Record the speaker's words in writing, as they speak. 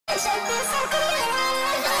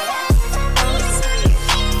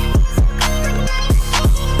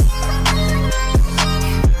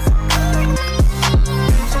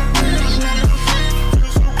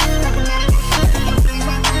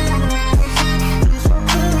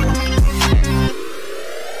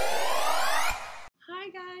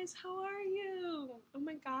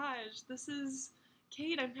This is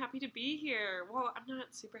Kate. I'm happy to be here. Well, I'm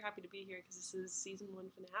not super happy to be here because this is season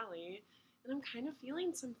 1 finale, and I'm kind of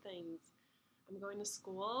feeling some things. I'm going to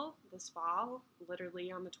school this fall,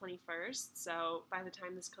 literally on the 21st, so by the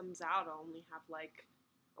time this comes out, I'll only have like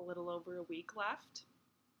a little over a week left.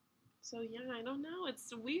 So yeah, I don't know.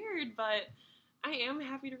 It's weird, but I am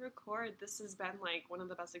happy to record. This has been like one of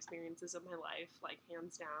the best experiences of my life, like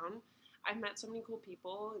hands down. I've met so many cool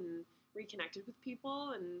people and reconnected with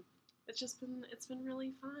people, and it's been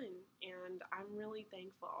really fun, and I'm really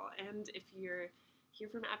thankful. And if you're here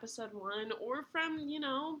from episode 1 or from,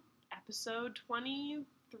 episode 22,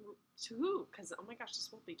 because oh my gosh, this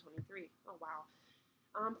will be 23. Oh wow.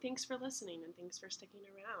 Thanks for listening and thanks for sticking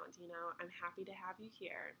around. I'm happy to have you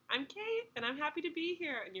here. I'm Kate, and I'm happy to be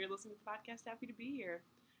here. And you're listening to the podcast, happy to be here.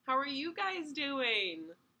 How are you guys doing?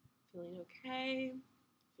 Feeling okay?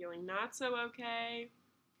 Feeling not so okay?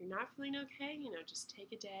 If you're not feeling okay, just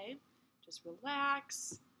take a day. Just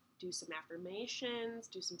relax, do some affirmations,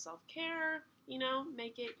 do some self-care,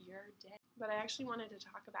 make it your day. But I actually wanted to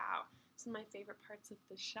talk about some of my favorite parts of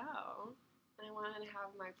the show. And I wanted to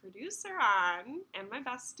have my producer on and my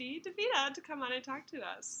bestie, Davida, to come on and talk to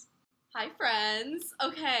us. Hi, friends.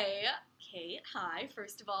 Okay, Kate, hi.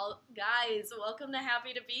 First of all, guys, welcome to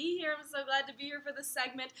Happy to Be Here. I'm so glad to be here for this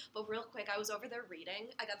segment. But real quick, I was over there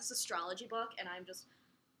reading. I got this astrology book, and I'm just...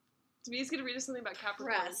 Davida's going to read us something about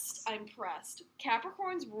Capricorns. I'm pressed.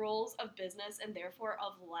 Capricorn's rules of business and therefore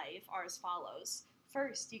of life are as follows.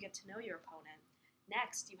 First, you get to know your opponent.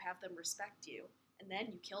 Next, you have them respect you. And then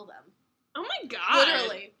you kill them. Oh my god.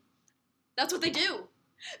 Literally. That's what they do.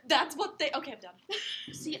 That's what they... Okay, I'm done.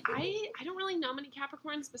 See, I don't really know many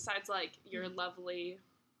Capricorns besides, like, your lovely...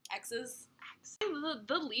 Exes.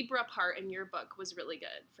 The Libra part in your book was really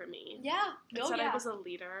good for me. Yeah. It said I was a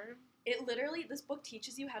leader. It literally... This book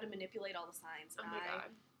teaches you how to manipulate all the signs. Oh my god.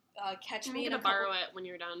 I'm going to borrow it when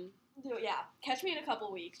you're done. Yeah. Catch me in a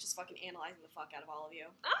couple weeks just fucking analyzing the fuck out of all of you.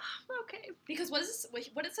 Ah, okay. Because what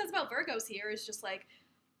it says about Virgos here is just, like...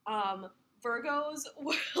 Virgos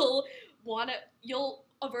will want to,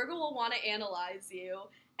 a Virgo will want to analyze you,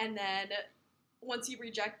 and then once you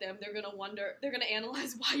reject them, they're going to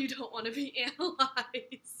analyze why you don't want to be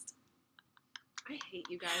analyzed. I hate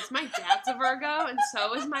you guys. My dad's a Virgo, and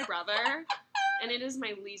so is my brother, and it is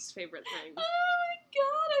my least favorite thing. Oh my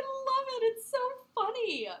god, I love it. It's so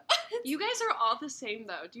funny. You guys are all the same,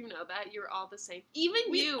 though. Do you know that? You're all the same. Even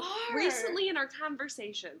We are. Recently in our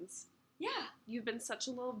conversations. Yeah. You've been such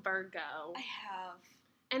a little Virgo. I have.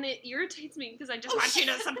 And it irritates me because I just want you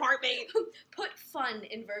to support me. Put fun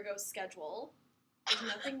in Virgo's schedule. There's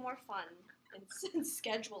nothing more fun than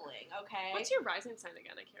scheduling, okay? What's your rising sign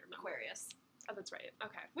again? I can't remember. Aquarius. Oh, that's right.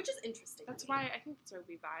 Okay. Which is interesting. That's why I think that's where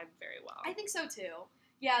we vibe very well. I think so, too.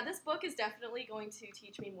 Yeah, this book is definitely going to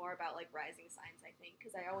teach me more about, like, rising signs, I think,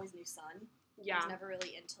 because I always knew sun. Yeah. I was never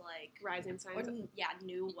really into, like... rising signs.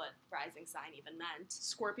 Knew what rising sign even meant.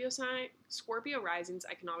 Scorpio risings,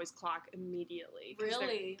 I can always clock immediately.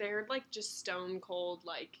 Really? They're like, just stone cold,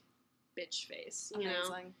 like, bitch face, you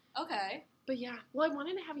Amazing. know? Okay. But yeah, well, I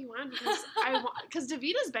wanted to have you on because because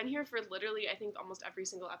Davida's been here for literally, I think, almost every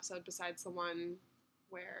single episode besides the one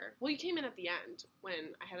where, well, you came in at the end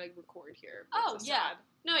when I had to record here. Oh, yeah.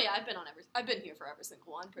 No, yeah, I've been here for every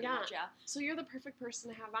single one, pretty much, yeah. So you're the perfect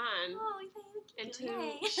person to have on. Oh, thank you.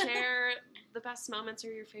 And to share the best moments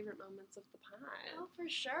or your favorite moments of the pod. Oh, for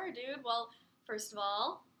sure, dude. Well, first of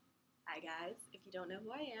all, hi, guys. If you don't know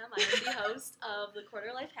who I am the host of the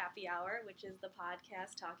Quarter Life Happy Hour, which is the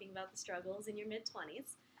podcast talking about the struggles in your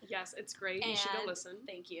mid-20s. Yes, it's great. You should go listen.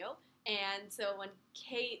 Thank you. And so when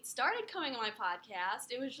Kate started coming on my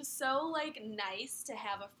podcast, it was just so, like, nice to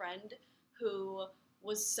have a friend who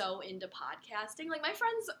was so into podcasting. Like, my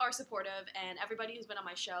friends are supportive, and everybody who's been on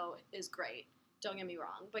my show is great. Don't get me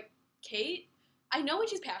wrong. But Kate, I know when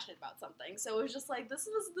she's passionate about something, so it was just like, this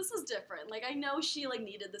was different. Like, I know she, like,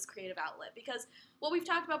 needed this creative outlet, because what we've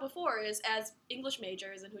talked about before is, as English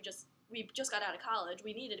majors and we just got out of college,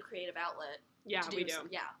 we needed a creative outlet. Yeah, we do.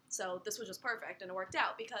 Yeah, so this was just perfect, and it worked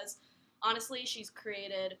out, because honestly, she's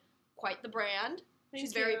created quite the brand.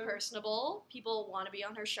 She's very personable. People want to be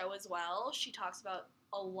on her show as well. She talks about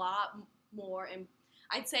a lot more, and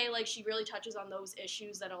I'd say, like, she really touches on those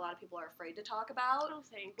issues that a lot of people are afraid to talk about. Oh,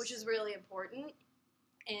 thanks. Which is really important.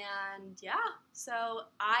 And yeah, so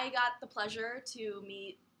I got the pleasure to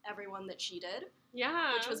meet everyone that she did,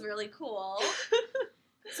 Yeah. which was really cool.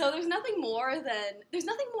 So there's nothing more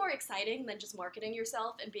exciting than just marketing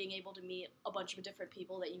yourself and being able to meet a bunch of different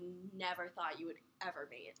people that you never thought you would ever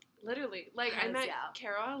meet. Literally. Like, I 'Cause, met yeah.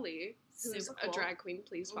 Carol Ali, who's Super a cool. drag queen.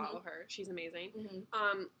 Please follow her. She's amazing.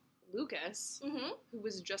 Mm-hmm. Lucas, Mm-hmm. who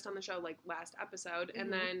was just on the show, like, last episode. Mhm.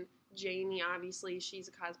 And then Jamie, obviously, she's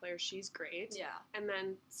a cosplayer. She's great. Yeah. And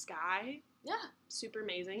then Sky, Yeah. super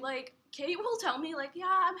amazing. Like, Kate will tell me, like, yeah,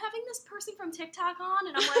 I'm having this person from TikTok on,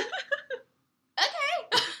 and I'm like,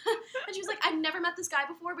 okay. And she was like, I've never met this guy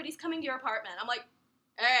before, but he's coming to your apartment. I'm like,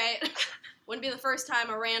 all right. Wouldn't be the first time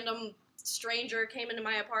a random stranger came into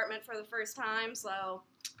my apartment for the first time, so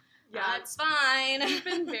yeah. it's fine. You've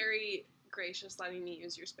been very gracious letting me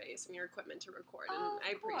use your space and your equipment to record, and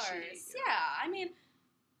I appreciate you. Yeah, I mean,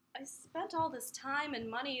 I spent all this time and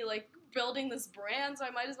money, like, building this brand, so I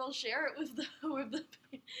might as well share it with the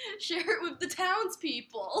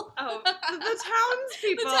townspeople. Oh, the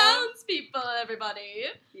townspeople. The townspeople, everybody.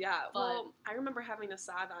 Yeah, But- well, I remember having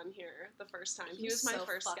Assad on here the first time. He was my so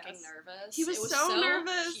first fucking guest. nervous. He was It so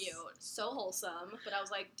nervous. Cute, so wholesome. But I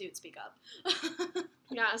was like, dude, speak up.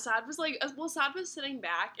 Yeah, Assad was like, Assad was sitting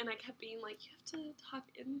back, and I kept being like, you have to talk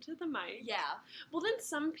into the mic. Yeah, Well, then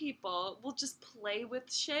some people will just play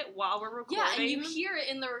with shit while we're recording. yeah, and you hear it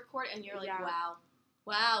in the record, and you're like, Yeah. wow.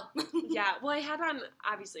 Yeah, well, I had on,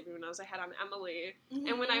 obviously everyone knows, I had on Emily,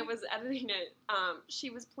 and when I was editing it, she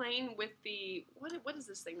was playing with the, what is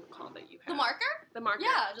this thing called that you have? the marker, The marker.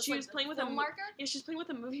 yeah, just she like was the playing with film a marker. Yeah, she was playing with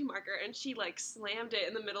a movie marker, and she, like, slammed it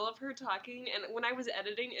in the middle of her talking, and when I was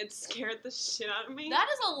editing, it scared the shit out of me. That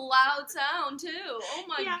is a loud sound too. Oh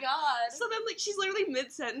my Yeah. god. So then, like, she's literally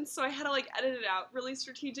mid-sentence, so I had to, like, edit it out really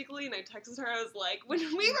strategically, and I texted her, I was like, when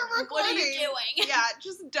we were recording... What are you doing? Yeah,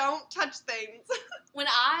 just don't touch things. When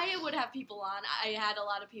I would have people on, I had a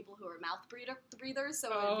lot of people who were mouth breathers, so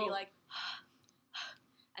it would Oh. be like,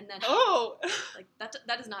 and then Oh! like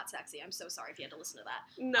that is not sexy. I'm so sorry if you had to listen to that.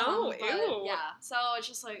 No, But, ew. Yeah, so it's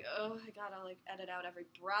just like, oh, I gotta like edit out every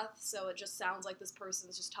breath, so it just sounds like this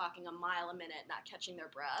person's just talking a mile a minute, not catching their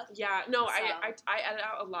breath. Yeah, no, So- I edit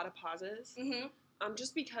out a lot of pauses, Mm-hmm.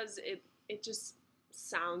 just because it just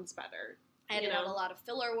sounds better. I edit You know? out a lot of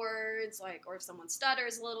filler words, like, or if someone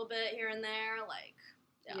stutters a little bit here and there, like,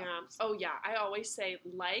 Yeah. Oh, yeah, I always say,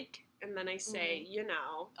 like, and then I say, you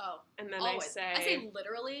know, Oh, and then always. I I say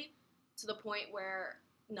literally to the point where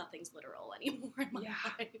nothing's literal anymore in my Yeah.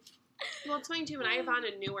 life. Well, it's funny, too, when I have on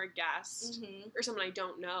a newer guest, Mm-hmm. or someone I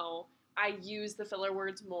don't know, I use the filler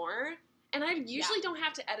words more. And I usually don't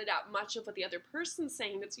have to edit out much of what the other person's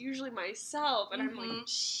saying. It's usually myself. And I'm like,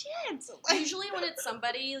 shit. Like, Usually when it's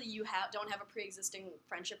somebody you don't have a pre-existing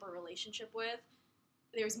friendship or relationship with,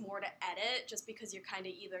 there's more to edit just because you're kind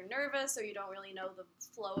of either nervous or you don't really know the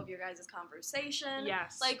flow of your guys' conversation.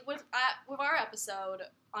 yes. Like with our episode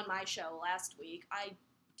on my show last week, I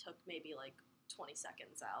took maybe like 20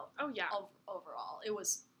 seconds out oh, yeah. overall. It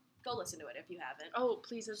was... Go listen to it if you haven't. Oh,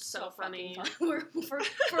 please, it's so funny. Fucking fun.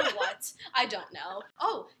 for what? I don't know.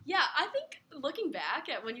 Oh, yeah, I think looking back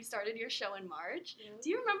at when you started your show in March, do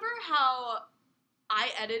you remember how I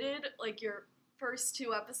edited, like, your first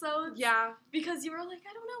 2 episodes? Yeah. Because you were like,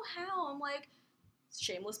 I don't know how. I'm like,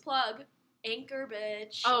 shameless plug. Anchor,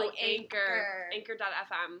 bitch. Oh, like, Anchor.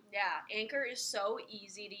 Anchor.fm. Yeah, Anchor is so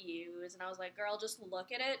easy to use, and I was like, girl, just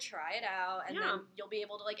look at it, try it out, and Yeah. then you'll be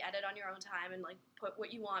able to, like, edit on your own time and, like, put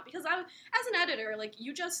what you want. Because as an editor, like,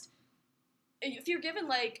 you just, if you're given,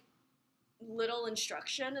 like, little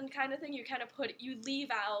instruction and kind of thing, you kind of you leave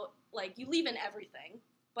out, like, you leave in everything.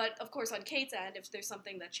 But, of course, on Kate's end, if there's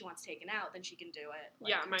something that she wants taken out, then she can do it. Like,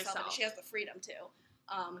 Yeah, herself, and myself. she has the freedom to.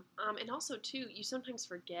 And also, too, you sometimes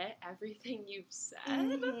forget everything you've said.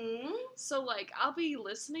 Mhm. So, like, I'll be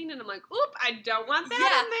listening and I'm like, oop, I don't want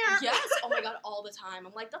that in there. Yes. Oh my god, all the time.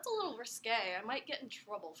 I'm like, that's a little risque. I might get in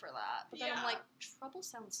trouble for that. But then I'm Yeah. like, trouble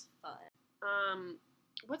sounds fun.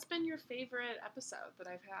 What's been your favorite episode that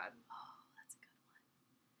I've had? Oh, that's a good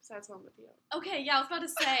Besides one with you. one. Okay, yeah, I was about to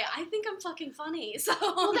say, I think I'm fucking funny. So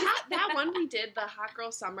Well, that one we did, the Hot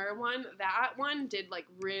Girl Summer one, that one did, like,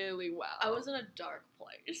 really well. I was in a dark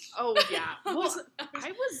place. Oh, yeah. I Well, was-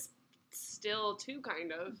 I was still, too,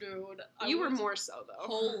 kind of. dude. You were more so, though.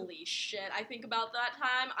 Holy shit! I think about that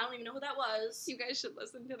time. I don't even know who that was. You guys should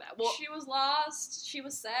listen to that. Well, She was lost. She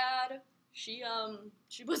was sad. She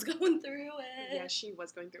was going through it. Yeah, she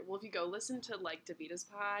was going through. Well, if you go listen to like Davita's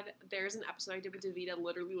pod, there's an episode I did with Davita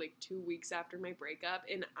literally like 2 weeks after my breakup,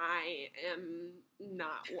 and I am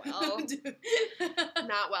not well.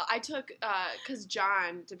 Not well. I took because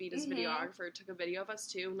John, Davita's videographer, took a video of us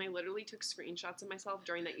too, and I literally took screenshots of myself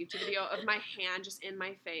during that YouTube video of my hand just in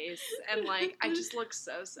my face, and like I just look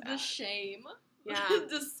so sad. The shame. Yeah.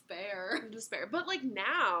 Despair. But like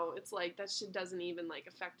now, it's like that shit doesn't even like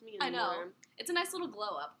affect me anymore. I know. It's a nice little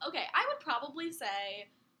glow up. Okay, I would probably say,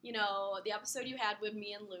 you know, the episode you had with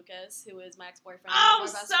me and Lucas, who is my ex-boyfriend. Oh,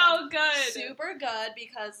 so good. Super good,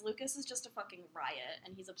 because Lucas is just a fucking riot,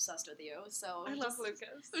 and he's obsessed with you. So I love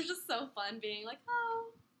Lucas. It was just so fun being like, oh,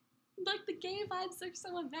 like the gay vibes are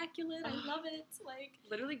so immaculate. I love it. Like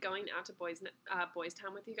literally going out to Boys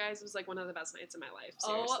Town with you guys was like one of the best nights of my life.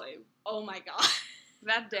 Seriously. Oh my god.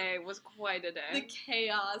 That day was quite a day. The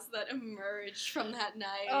chaos that emerged from that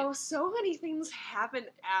night. Oh, so many things happened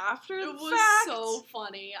after the fact. It was so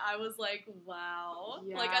funny. I was like, wow.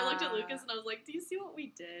 Yeah. Like, I looked at Lucas and I was like, do you see what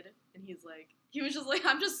we did? And he was just like,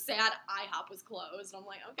 I'm just sad IHOP was closed. And I'm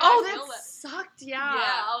like, okay, oh, I feel that sucked, Yeah,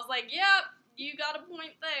 I was like, yep, you got a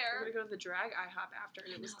point there. We're gonna go to the drag IHOP after,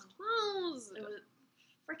 and it was closed. It was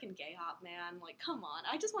freaking gay hop, man. Like, come on.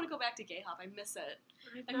 I just want to go back to gay hop. I miss it.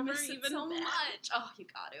 I miss it so much. Oh, you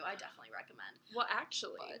got to. I definitely recommend. Well,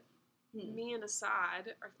 actually, me and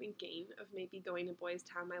Assad are thinking of maybe going to Boys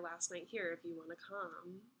Town my last night here if you want to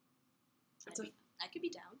come. I could be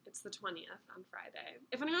down. It's the 20th on Friday.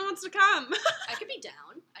 If anyone wants to come. I could be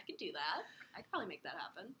down. I could do that. I could probably make that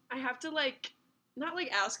happen. I have to, like, not,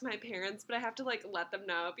 like, ask my parents, but I have to, like, let them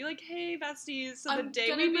know. Be like, hey, besties, so the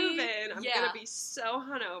day we move in, I'm going to be so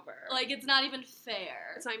hungover. Like, it's not even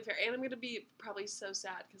fair. It's not even fair. And I'm going to be probably so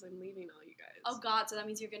sad because I'm leaving all you guys. Oh, God, so that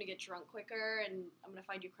means you're going to get drunk quicker, and I'm going to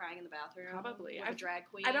find you crying in the bathroom. Probably. With a drag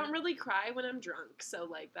queen. I don't really cry when I'm drunk, so,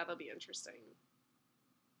 like, that'll be interesting.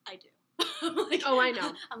 I do. Like, oh, I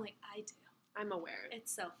know. I'm like, I do. I'm aware.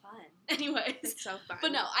 It's so fun. Anyways. It's so fun.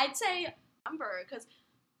 But no, I'd say number, because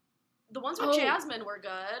the ones with Jasmine were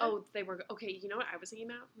good. Oh, they were good. Okay, you know what I was thinking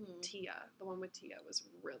about? Tia. The one with Tia was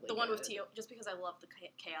really good. The one with Tia, just because I love the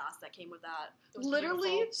chaos that came with that. Literally,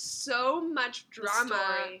 beautiful. So much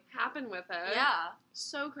drama happened with it. Yeah.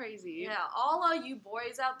 So crazy. Yeah, all of you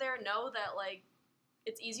boys out there know that, like,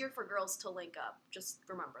 it's easier for girls to link up. Just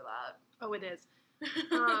remember that. Oh, it is.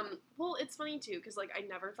 Well, it's funny too, because like I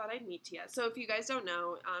never thought I'd meet Tia. So if you guys don't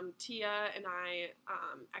know, Tia and I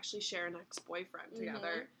actually share an ex-boyfriend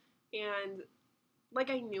together, and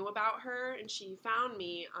like I knew about her, and she found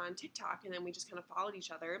me on TikTok, and then we just kind of followed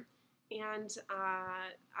each other, and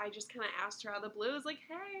I just kind of asked her out of the blue, I was like,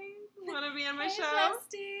 hey, want to be on my show?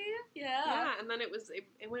 Bestie. Yeah, and then it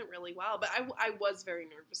went really well, but I was very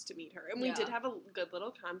nervous to meet her, and we did have a good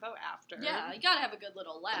little convo after. Yeah, you gotta have a good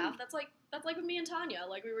little laugh. That's like with me and Tanya.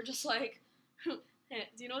 Like, we were just like, hey,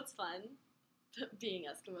 do you know what's fun? Being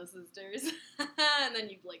Eskimo sisters. And then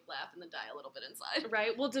you like laugh and then die a little bit inside.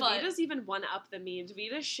 Right? Well, Davita's even one up than me.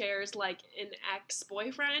 Davita shares like an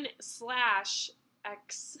ex-boyfriend /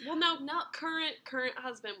 current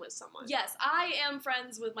husband with someone. Yes, I am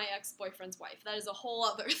friends with my ex-boyfriend's wife. That is a whole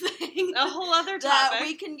other thing. A whole other topic. That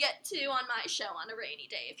we can get to on my show on a rainy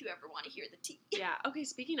day if you ever want to hear the tea. Yeah. Okay,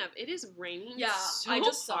 speaking of, it is raining so I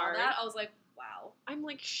just hard. saw that. I was like, wow. I'm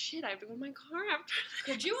like, shit, I have to go to my car after this.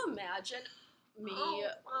 Could you imagine me,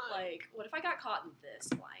 like, what if I got caught in this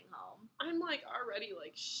flying home? I'm like already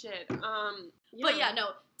like shit. But yeah,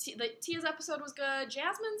 no, Tia's episode was good.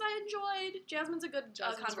 Jasmine's I enjoyed. Jasmine's a good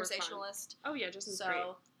conversationalist. Oh yeah, Jasmine's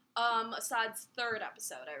great. Assad's third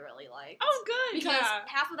episode I really liked. Oh good, because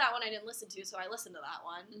half of that one I didn't listen to, so I listened to that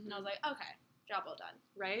one, and I was like, okay, job well done.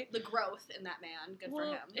 Right? The growth in that man, good for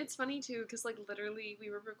him. It's funny too, because like literally we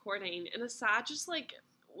were recording, and Assad just like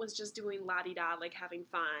was just doing la-di-da, like having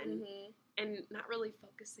fun, and not really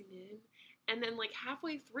focusing in. And then, like,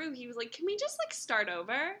 halfway through, he was like, can we just, like, start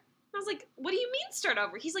over? And I was like, what do you mean start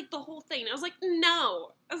over? He's like, the whole thing. And I was like,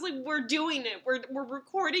 no. I was like, we're doing it. We're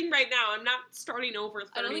recording right now. I'm not starting over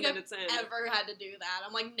 30 minutes in. I don't think I've ever had to do that.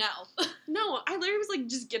 I'm like, no. No, I literally was like,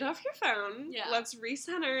 just get off your phone. Yeah. Let's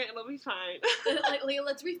recenter. It'll be fine. Like,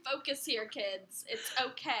 let's refocus here, kids. It's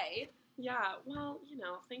okay. Yeah, well, you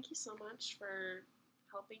know, thank you so much for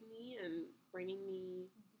helping me and bringing me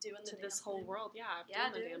to this whole world. Yeah,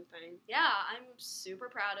 doing the damn thing. Yeah, I'm super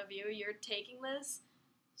proud of you. You're taking this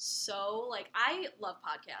so, like, I love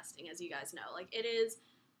podcasting, as you guys know. Like, it is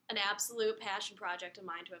an absolute passion project of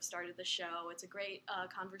mine to have started the show. It's a great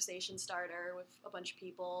conversation starter with a bunch of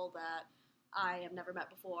people that I have never met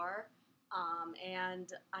before.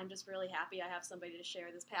 And I'm just really happy I have somebody to share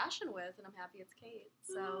this passion with, and I'm happy it's Kate.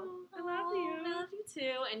 So I love you. I love you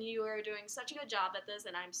too, and you are doing such a good job at this,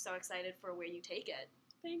 and I'm so excited for where you take it.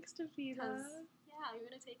 Thanks, Davida. Yeah, you're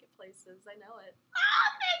gonna take it places. I know it.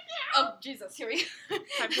 Thank you. Oh Jesus, here we go.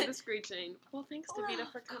 Time for the screeching. Well, thanks, Davida,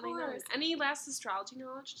 for Of coming on. course. Any last astrology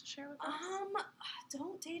knowledge to share with us?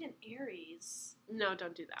 Don't date an Aries. No,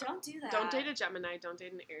 don't do that. Don't do that. Don't date a Gemini. Don't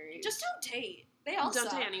date an Aries. Just don't date. They all don't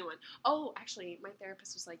suck. date anyone. Oh, actually, my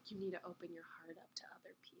therapist was like, you need to open your heart up to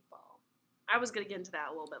other people. I was gonna get into that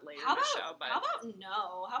a little bit later in the show, but how about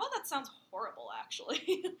no? How about that sounds horrible,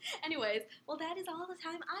 actually. Anyways, well, that is all the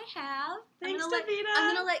time I have. Thanks, I'm Davida.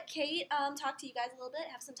 gonna let Kate talk to you guys a little bit,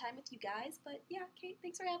 have some time with you guys. But yeah, Kate,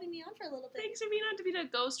 thanks for having me on for a little bit. Thanks for being on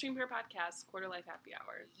Davida. Go stream her podcast, Quarter Life Happy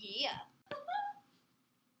Hour. Yeah.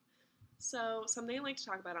 So something I like to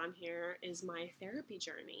talk about on here is my therapy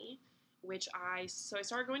journey, which I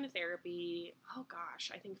started going to therapy, oh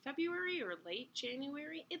gosh, I think February or late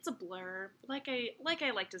January. It's a blur, like I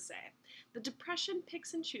like to say. The depression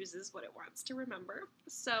picks and chooses what it wants to remember.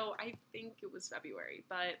 So I think it was February,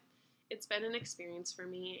 but it's been an experience for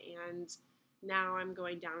me, and now I'm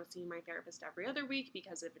going down and seeing my therapist every other week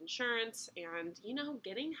because of insurance, and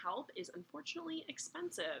getting help is unfortunately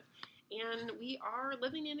expensive. And we are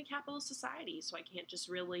living in a capitalist society, so I can't just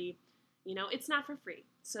really, it's not for free.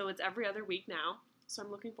 So it's every other week now. So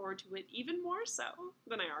I'm looking forward to it even more so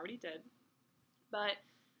than I already did. But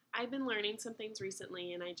I've been learning some things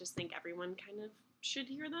recently, and I just think everyone kind of should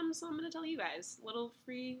hear them. So I'm going to tell you guys, little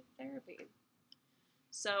free therapy.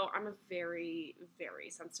 So I'm a very, very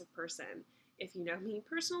sensitive person. If you know me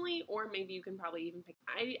personally, or maybe you can probably even pick.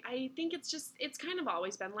 I think it's kind of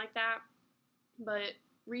always been like that. But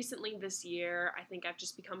recently this year, I think I've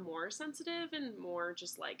just become more sensitive and more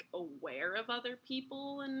just like aware of other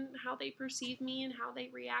people and how they perceive me and how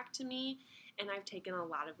they react to me. And I've taken a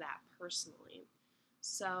lot of that personally.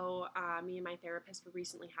 So me and my therapist were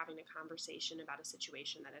recently having a conversation about a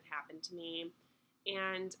situation that had happened to me.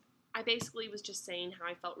 And I basically was just saying how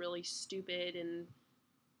I felt really stupid and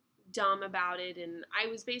dumb about it. And I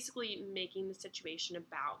was basically making the situation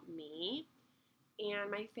about me.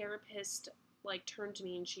 And my therapist turned to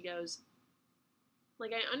me and she goes,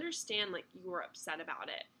 I understand, you were upset about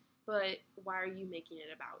it, but why are you making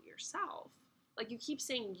it about yourself? You keep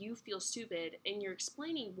saying you feel stupid and you're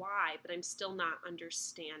explaining why, but I'm still not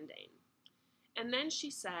understanding. And then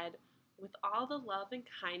she said, with all the love and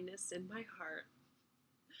kindness in my heart,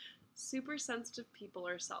 super sensitive people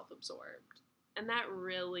are self-absorbed. And that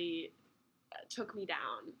really took me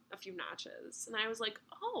down a few notches. And I was like,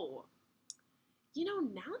 oh,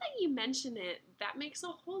 now that you mention it, that makes a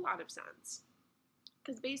whole lot of sense.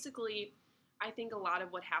 Because basically, I think a lot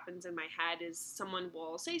of what happens in my head is someone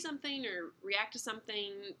will say something or react to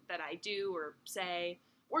something that I do or say,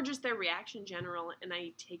 or just their reaction in general, and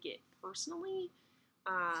I take it personally.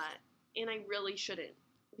 And I really shouldn't,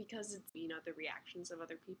 because it's, the reactions of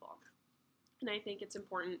other people. And I think it's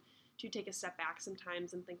important to take a step back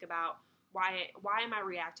sometimes and think about, why am I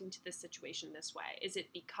reacting to this situation this way? Is it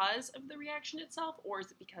because of the reaction itself, or is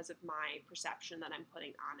it because of my perception that I'm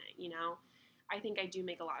putting on it, I think I do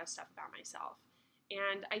make a lot of stuff about myself.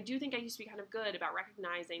 And I do think I used to be kind of good about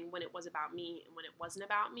recognizing when it was about me and when it wasn't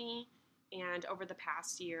about me. And over the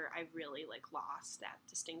past year, I've really lost that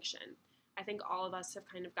distinction. I think all of us have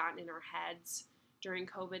kind of gotten in our heads during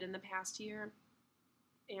COVID in the past year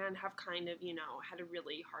and have kind of, had a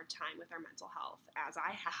really hard time with our mental health, as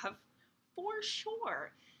I have. For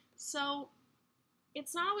sure. So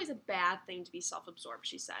it's not always a bad thing to be self-absorbed,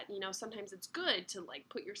 she said. Sometimes it's good to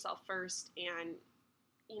put yourself first and,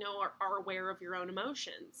 are aware of your own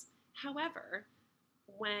emotions. However,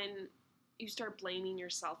 when you start blaming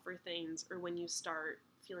yourself for things, or when you start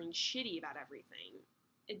feeling shitty about everything,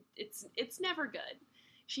 it's never good.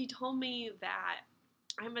 She told me that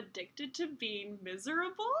I'm addicted to being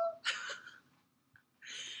miserable.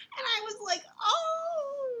 And I was like,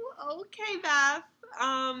 oh, okay, Beth,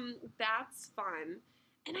 that's fun.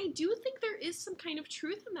 And I do think there is some kind of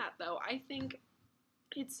truth in that, though. I think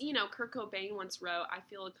it's, Kurt Cobain once wrote, I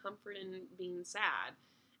feel a comfort in being sad.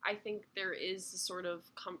 I think there is a sort of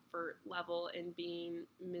comfort level in being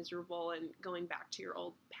miserable and going back to your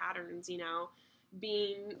old patterns,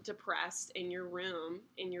 being depressed in your room,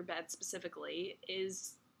 in your bed specifically,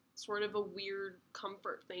 is sort of a weird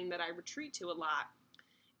comfort thing that I retreat to a lot.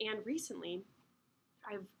 And recently,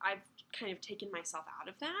 I've kind of taken myself out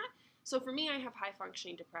of that. So for me, I have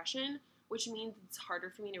high-functioning depression, which means it's harder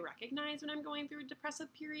for me to recognize when I'm going through a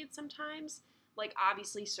depressive period sometimes. Like,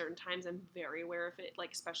 obviously, certain times I'm very aware of it,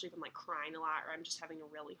 like, especially if I'm, like, crying a lot or I'm just having a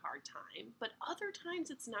really hard time. But other times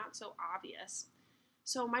it's not so obvious.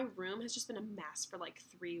 So my room has just been a mess for, like,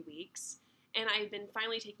 3 weeks. And I've been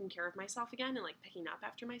finally taking care of myself again and, like, picking up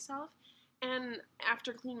after myself. And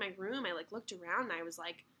after cleaning my room, I, like, looked around and I was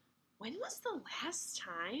like, when was the last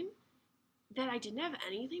time that I didn't have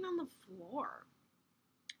anything on the floor?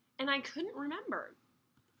 And I couldn't remember.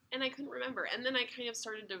 And then I kind of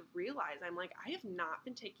started to realize, I'm like, I have not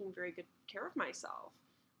been taking very good care of myself.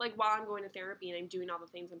 Like, while I'm going to therapy and I'm doing all the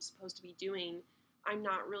things I'm supposed to be doing, I'm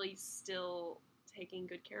not really still taking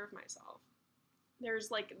good care of myself.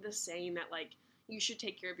 There's, like, the saying that, like, you should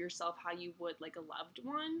take care of yourself how you would, like, a loved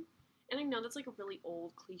one. And I know that's, like, a really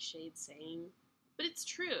old, cliched saying, but it's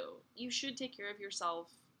true. You should take care of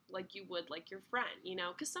yourself like you would like your friend, you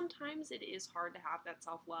know? Because sometimes it is hard to have that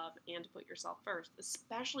self-love and to put yourself first,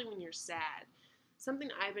 especially when you're sad. Something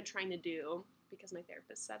I've been trying to do, because my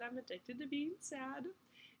therapist said I'm addicted to being sad,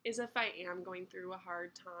 is if I am going through a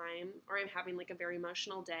hard time or I'm having like a very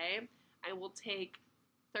emotional day, I will take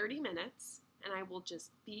 30 minutes and I will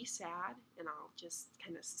just be sad and I'll just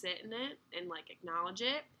kind of sit in it and like acknowledge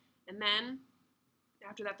it. And then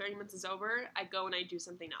after that 30 minutes is over, I go and I do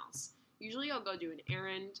something else. Usually I'll go do an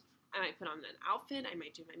errand, I might put on an outfit, I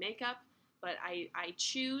might do my makeup, but I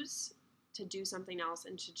choose to do something else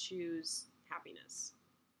and to choose happiness.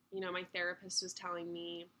 You know, my therapist was telling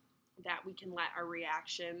me that we can let our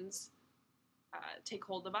reactions take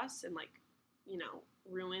hold of us and, like, you know,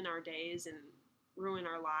 ruin our days and ruin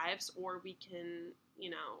our lives, or we can,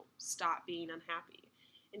 you know, stop being unhappy.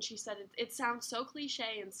 And she said it sounds so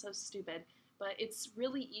cliche and so stupid, but it's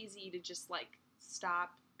really easy to just, like,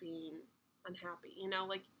 stop being unhappy. You know,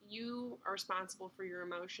 like, you are responsible for your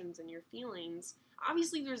emotions and your feelings.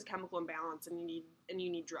 Obviously, there's a chemical imbalance and you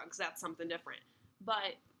need drugs. That's something different.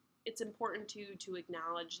 But it's important to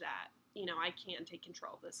acknowledge that, you know, I can take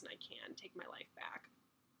control of this and I can take my life back.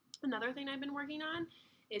 Another thing I've been working on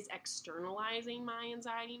is externalizing my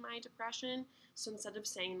anxiety, my depression. So instead of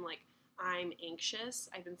saying, like, I'm anxious,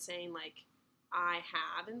 I've been saying, like, I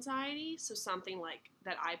have anxiety. So something like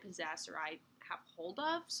that I possess or I have hold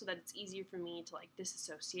of, so that it's easier for me to, like,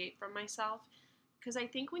 disassociate from myself. Because I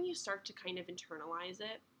think when you start to kind of internalize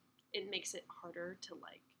it, it makes it harder to,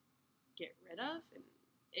 like, get rid of, and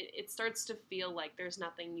it starts to feel like there's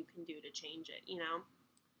nothing you can do to change it, you know?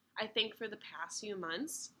 I think for the past few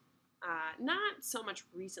months, not so much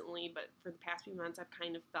recently, but for the past few months, I've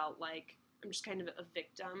kind of felt like I'm just kind of a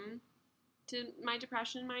victim to my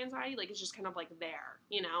depression and my anxiety. Like, it's just kind of, like, there,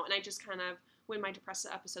 you know? And I just kind of, when my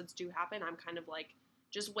depressive episodes do happen, I'm kind of, like,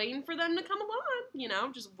 just waiting for them to come along, you know?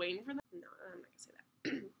 Just waiting for them. No, I'm not going to say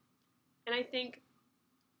that. And I think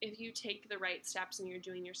if you take the right steps and you're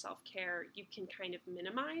doing your self-care, you can kind of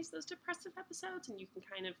minimize those depressive episodes and you can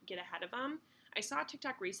kind of get ahead of them. I saw a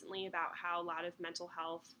TikTok recently about how a lot of mental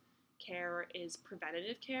health care is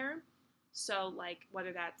preventative care. So, like,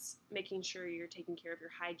 whether that's making sure you're taking care of your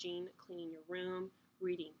hygiene, cleaning your room,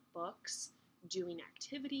 reading books, doing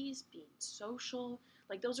activities, being social,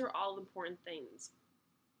 like, those are all important things.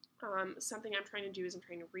 Something I'm trying to do is I'm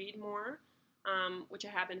trying to read more, which I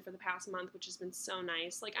have been for the past month, which has been so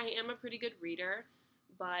nice. Like, I am a pretty good reader,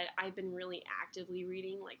 but I've been really actively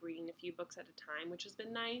reading, like reading a few books at a time, which has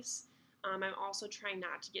been nice. I'm also trying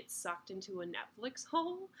not to get sucked into a Netflix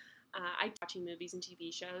hole. I like watching movies and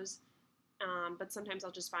TV shows, but sometimes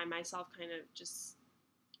I'll just find myself kind of just,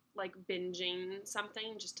 like, binging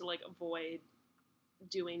something just to, like, avoid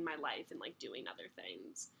doing my life and, like, doing other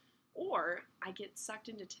things. Or I get sucked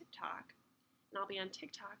into TikTok, and I'll be on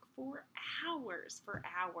TikTok for hours.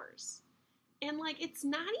 And, like, it's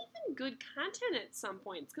not even good content at some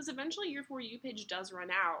points, because eventually your For You page does run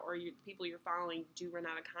out, or the people you're following do run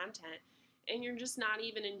out of content, and you're just not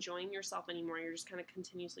even enjoying yourself anymore. You're just kind of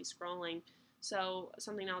continuously scrolling. So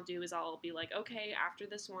something I'll do is I'll be like, okay, after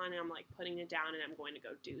this one, I'm, like, putting it down and I'm going to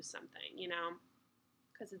go do something, you know?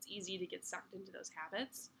 Because it's easy to get sucked into those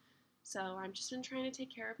habits. So I've just been trying to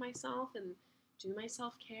take care of myself and do my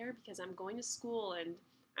self-care, because I'm going to school and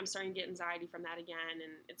I'm starting to get anxiety from that again,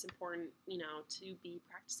 and it's important, you know, to be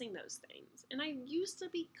practicing those things. And I used to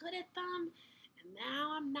be good at them, and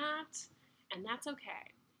now I'm not, and that's okay.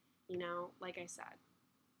 You know, like I said,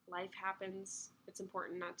 life happens. It's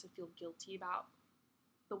important not to feel guilty about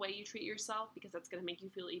the way you treat yourself, because that's going to make you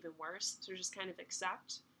feel even worse. So just kind of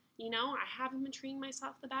accept, you know, I haven't been treating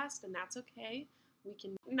myself the best, and that's okay. We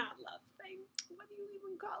can not love thing. What do you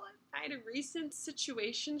even call it? I had a recent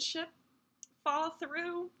situationship fall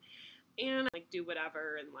through, and like do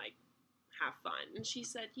whatever and like have fun. And she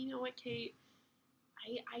said, you know what, Kate,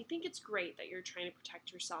 I think it's great that you're trying to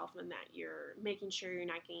protect yourself and that you're making sure you're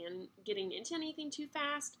not getting into anything too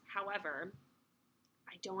fast. However,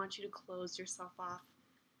 I don't want you to close yourself off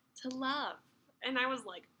to love. And I was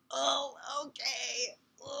like, oh, okay.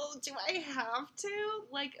 Oh, do I have to?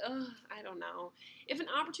 Like, I don't know. If an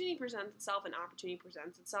opportunity presents itself, an opportunity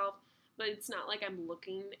presents itself. But it's not like I'm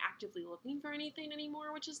actively looking for anything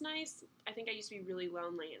anymore, which is nice. I think I used to be really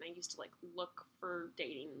lonely, and I used to like look for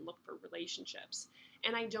dating and look for relationships.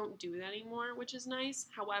 And I don't do that anymore, which is nice.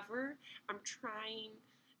 However, I'm trying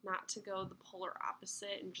not to go the polar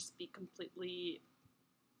opposite and just be completely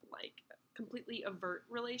avert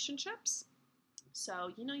relationships.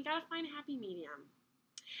 So, you gotta find a happy medium.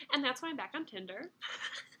 And that's why I'm back on Tinder.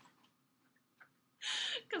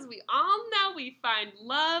 Because we all know we find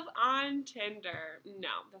love on Tinder.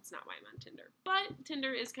 No, that's not why I'm on Tinder. But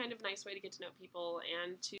Tinder is kind of a nice way to get to know people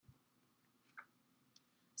and to...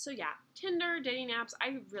 So yeah, Tinder, dating apps,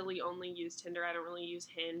 I really only use Tinder. I don't really use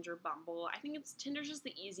Hinge or Bumble. I think Tinder's just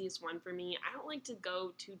the easiest one for me. I don't like to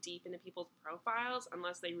go too deep into people's profiles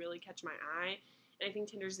unless they really catch my eye. And I think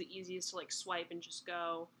Tinder's the easiest to like swipe and just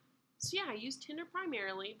go. So yeah, I use Tinder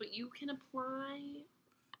primarily, but you can apply...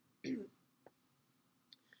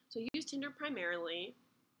 So I use Tinder primarily,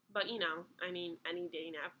 but any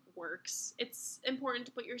dating app works. It's important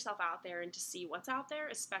to put yourself out there and to see what's out there,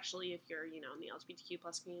 especially if you're, in the LGBTQ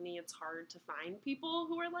plus community. It's hard to find people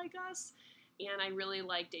who are like us, and I really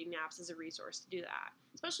like dating apps as a resource to do that,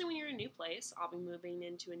 especially when you're in a new place. I'll be moving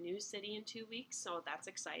into a new city in 2 weeks, so that's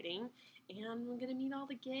exciting, and I'm going to meet all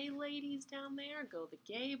the gay ladies down there, go to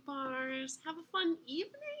the gay bars, have a fun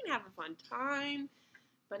evening, have a fun time.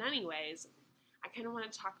 But anyways, I kind of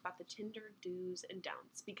want to talk about the Tinder do's and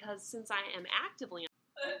don'ts, because since I am actively on...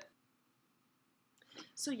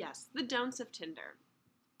 So yes, the don'ts of Tinder.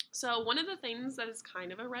 So one of the things that is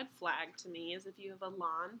kind of a red flag to me is if you have a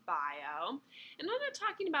long bio. And I'm not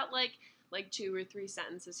talking about like 2 or 3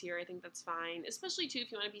 sentences here. I think that's fine, especially too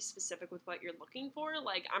if you want to be specific with what you're looking for.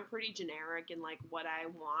 Like, I'm pretty generic in like what I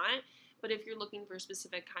want, but if you're looking for a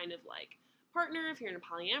specific kind of like partner, if you're in a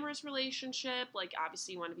polyamorous relationship, like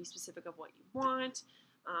obviously you want to be specific of what you want.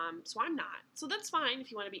 So I'm not. So that's fine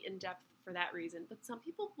if you want to be in depth for that reason. But some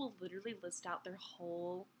people will literally list out their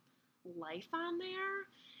whole life on there,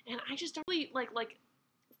 and I just don't really like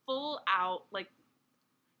full out like,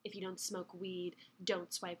 if you don't smoke weed,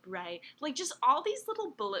 don't swipe right. Like, just all these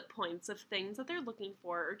little bullet points of things that they're looking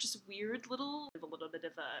for are just weird a little bit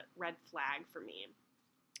of a red flag for me.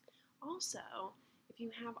 Also, if you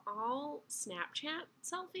have all Snapchat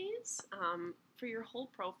selfies for your whole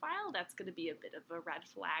profile, that's going to be a bit of a red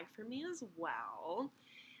flag for me as well.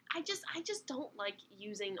 I just don't like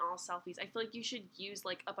using all selfies. I feel like you should use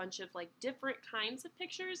like a bunch of like different kinds of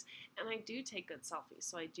pictures, and I do take good selfies,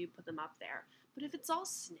 so I do put them up there. But if it's all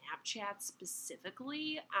Snapchat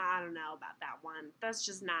specifically, I don't know about that one. That's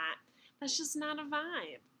just not a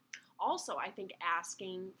vibe. Also, I think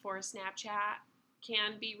asking for a Snapchat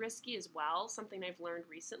can be risky as well, something I've learned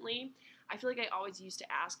recently. I feel like I always used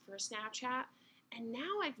to ask for a Snapchat, and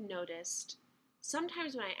now I've noticed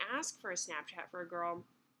sometimes when I ask for a Snapchat for a girl,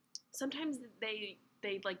 sometimes they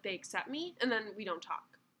accept me and then we don't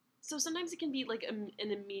talk. So sometimes it can be like an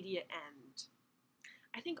immediate end.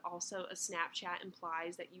 I think also a Snapchat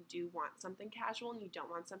implies that you do want something casual and you don't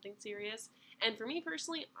want something serious. And for me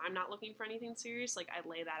personally, I'm not looking for anything serious. Like, I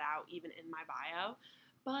lay that out even in my bio.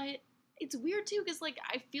 But it's weird too, because like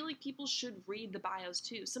I feel like people should read the bios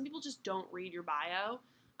too. Some people just don't read your bio.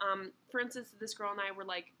 For instance, this girl and I were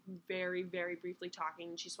like very, very briefly talking,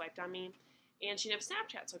 and she swiped on me, and she didn't have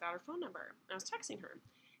Snapchat, so I got her phone number. I was texting her,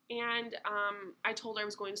 and I told her I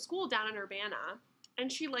was going to school down in Urbana,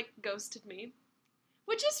 and she like ghosted me,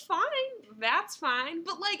 which is fine. That's fine.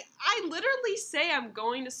 But like, I literally say I'm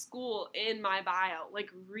going to school in my bio.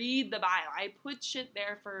 Like, read the bio. I put shit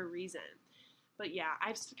there for a reason. But yeah,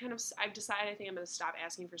 I've decided I think I'm going to stop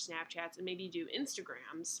asking for Snapchats and maybe do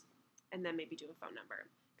Instagrams, and then maybe do a phone number.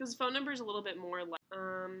 Because phone number is a little bit more like,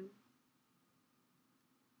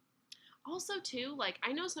 also, too, like,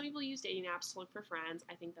 I know some people use dating apps to look for friends.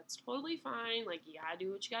 I think that's totally fine. Like, you gotta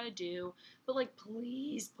do what you gotta do. But, like,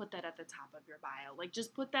 please put that at the top of your bio. Like,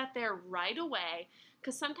 just put that there right away.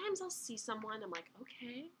 Because sometimes I'll see someone, I'm like,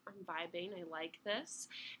 okay, I'm vibing, I like this.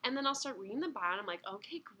 And then I'll start reading the bio, and I'm like,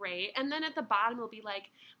 okay, great. And then at the bottom, it'll be like,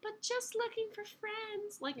 but just looking for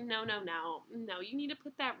friends. Like, no. No, you need to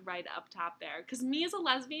put that right up top there. Because me as a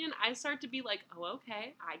lesbian, I start to be like, oh,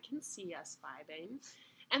 okay, I can see us vibing.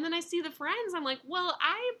 And then I see the friends, I'm like, well,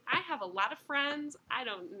 I have a lot of friends. I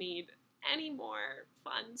don't need any more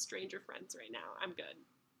fun stranger friends right now. I'm good.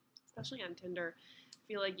 Especially on Tinder. I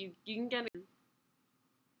feel like you can get...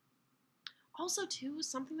 Also, too,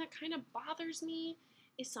 something that kind of bothers me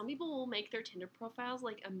is some people will make their Tinder profiles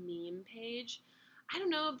like a meme page. I don't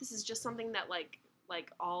know if this is just something that like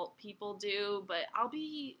all people do, but I'll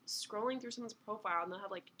be scrolling through someone's profile and they'll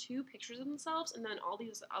have like two pictures of themselves, and then all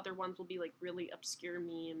these other ones will be like really obscure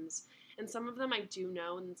memes. And some of them I do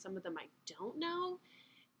know, and some of them I don't know.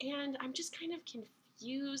 And I'm just kind of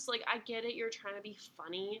confused. Like, I get it, you're trying to be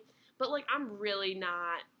funny, but like, I'm really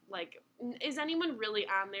not. Like, is anyone really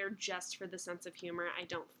on there just for the sense of humor? I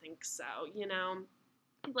don't think so, you know?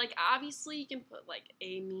 Like, obviously, you can put like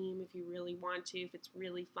a meme if you really want to, if it's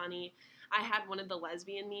really funny. I had one of the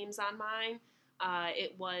lesbian memes on mine.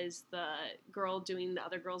 It was the girl doing the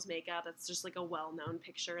other girl's makeup. That's just like a well-known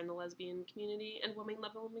picture in the lesbian community and women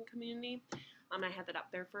love women community. I had that up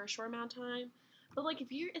there for a short amount of time. But like,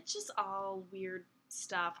 if you're, it's just all weird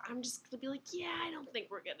stuff. I'm just gonna be like, yeah, I don't think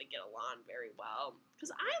we're gonna get along very well,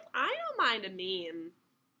 because I don't mind a meme,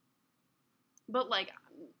 but like,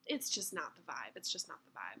 it's just not the vibe. It's just not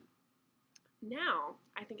the vibe. Now,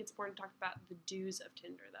 I think it's important to talk about the do's of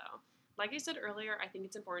Tinder, though. Like I said earlier, I think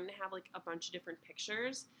it's important to have like a bunch of different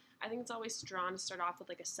pictures. I think it's always strong to start off with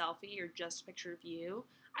like a selfie or just a picture of you.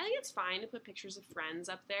 I think it's fine to put pictures of friends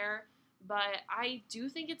up there, but I do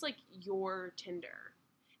think it's like your Tinder.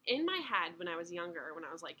 In my head, when I was younger, when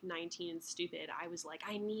I was like 19 and stupid, I was like,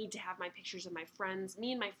 I need to have my pictures of my friends,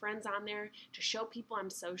 me and my friends on there to show people I'm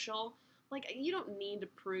social. Like, you don't need to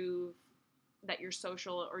prove that you're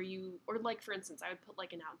social, or like, for instance, I would put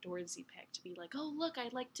like an outdoorsy pic to be like, oh, look, I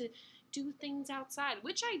like to do things outside,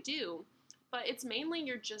 which I do, but it's mainly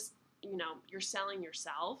you're just, you're selling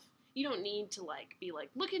yourself. You don't need to like be like,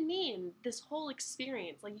 look at me and this whole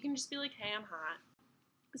experience. Like, you can just be like, hey, I'm hot.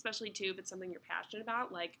 Especially too if it's something you're passionate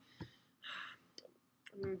about. Like,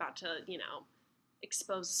 I'm about to,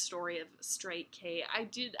 expose the story of straight Kate. I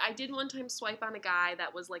did one time swipe on a guy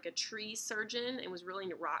that was like a tree surgeon and was really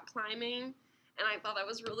into rock climbing. And I thought that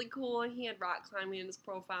was really cool. And he had rock climbing in his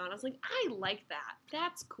profile. And I was like, I like that.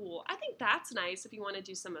 That's cool. I think that's nice if you want to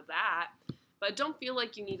do some of that. But don't feel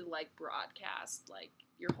like you need to like broadcast like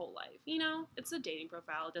your whole life. It's a dating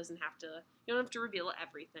profile. It doesn't have to, you don't have to reveal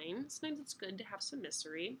everything. Sometimes it's good to have some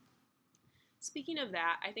mystery. Speaking of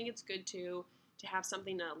that, I think it's good to have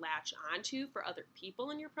something to latch onto for other people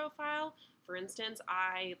in your profile. For instance,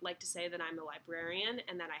 I like to say that I'm a librarian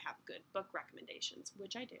and that I have good book recommendations,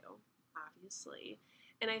 which I do, obviously.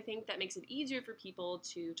 And I think that makes it easier for people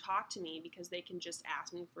to talk to me because they can just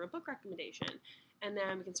ask me for a book recommendation. And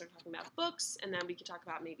then we can start talking about books, and then we can talk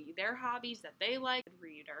about maybe their hobbies that they like,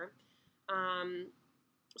 reader. So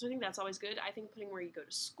I think that's always good. I think putting where you go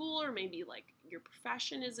to school or maybe like your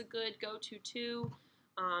profession is a good go-to too.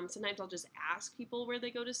 Sometimes I'll just ask people where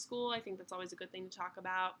they go to school. I think that's always a good thing to talk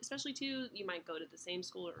about, especially too, you might go to the same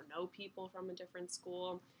school or know people from a different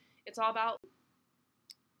school. It's all about.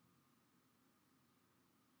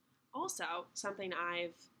 Also, something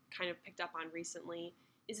I've kind of picked up on recently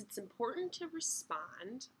is it's important to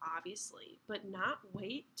respond, obviously, but not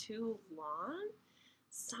wait too long.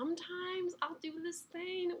 Sometimes I'll do this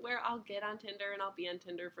thing where I'll get on Tinder and I'll be on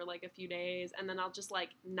Tinder for like a few days, and then I'll just like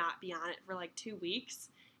not be on it for like 2 weeks,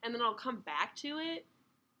 and then I'll come back to it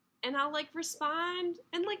and I'll like respond,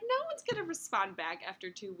 and like no one's gonna respond back after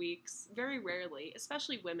 2 weeks, very rarely,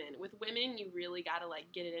 especially women. With women, you really gotta like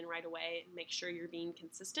get it in right away and make sure you're being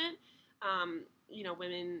consistent.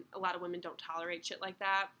 Women, a lot of women don't tolerate shit like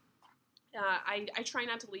that. I try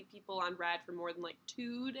not to leave people on red for more than like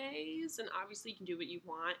 2 days, and obviously you can do what you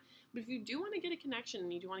want. But if you do want to get a connection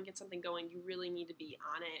and you do want to get something going, you really need to be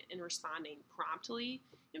on it and responding promptly.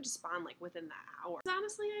 You have to respond like within the hour.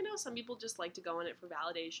 Honestly, I know some people just like to go on it for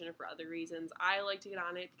validation or for other reasons. I like to get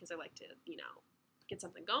on it because I like to, get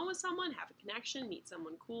something going with someone, have a connection, meet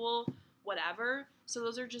someone cool, whatever. So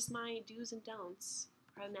those are just my do's and don'ts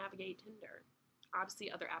how to navigate Tinder.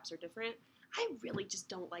 Obviously, other apps are different. I really just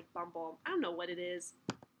don't like Bumble. I don't know what it is.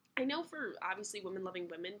 I know for obviously women loving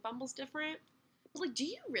women, Bumble's different. But like, do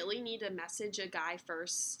you really need to message a guy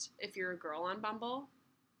first if you're a girl on Bumble?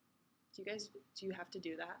 Do you have to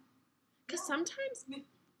do that? Because sometimes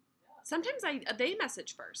they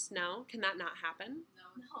message first. No? Can that not happen? No,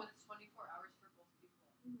 but it's 24 hours for both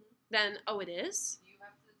people. Then, it is? You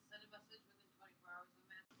have to send a message within 24 hours of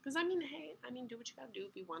match. Because, do what you gotta do.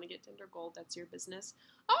 If you want to get Tinder Gold, that's your business.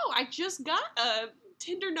 Oh, I just got a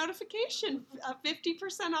Tinder notification,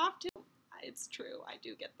 50% off too. It's true, I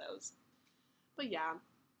do get those. But yeah,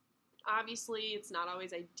 obviously it's not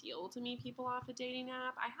always ideal to meet people off a dating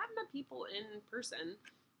app. I have met people in person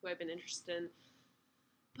who I've been interested in.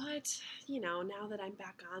 But, now that I'm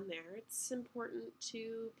back on there, it's important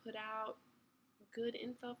to put out good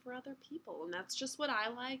info for other people. And that's just what I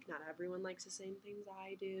like. Not everyone likes the same things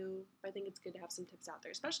I do. But I think it's good to have some tips out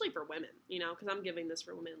there, especially for women, because I'm giving this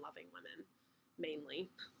for women loving women, mainly.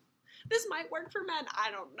 This might work for men.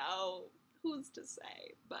 I don't know. Who's to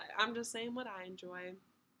say? But I'm just saying what I enjoy.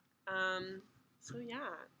 So yeah,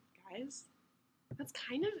 guys, that's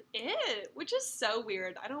kind of it, which is so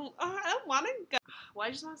weird. I don't want to go. Well,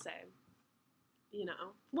 I just want to say,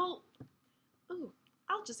 well, ooh,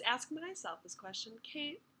 I'll just ask myself this question.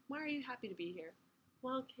 Kate, why are you happy to be here?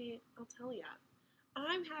 Well, Kate, I'll tell ya.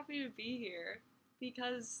 I'm happy to be here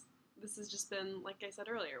because this has just been, like I said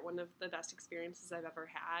earlier, one of the best experiences I've ever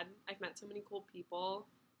had. I've met so many cool people,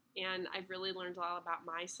 and I've really learned a lot about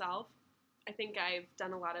myself. I think I've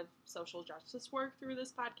done a lot of social justice work through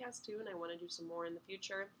this podcast too, and I want to do some more in the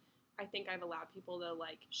future. I think I've allowed people to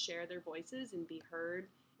share their voices and be heard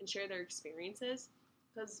and share their experiences,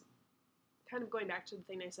 because kind of going back to the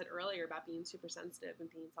thing I said earlier about being super sensitive and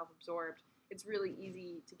being self-absorbed, it's really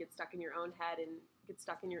easy to get stuck in your own head and get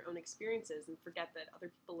stuck in your own experiences and forget that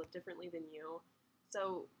other people live differently than you.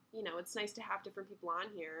 So, it's nice to have different people on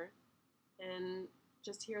here and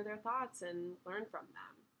just hear their thoughts and learn from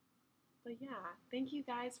them. But yeah, thank you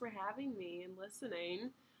guys for having me and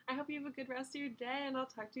listening. I hope you have a good rest of your day, and I'll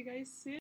talk to you guys soon.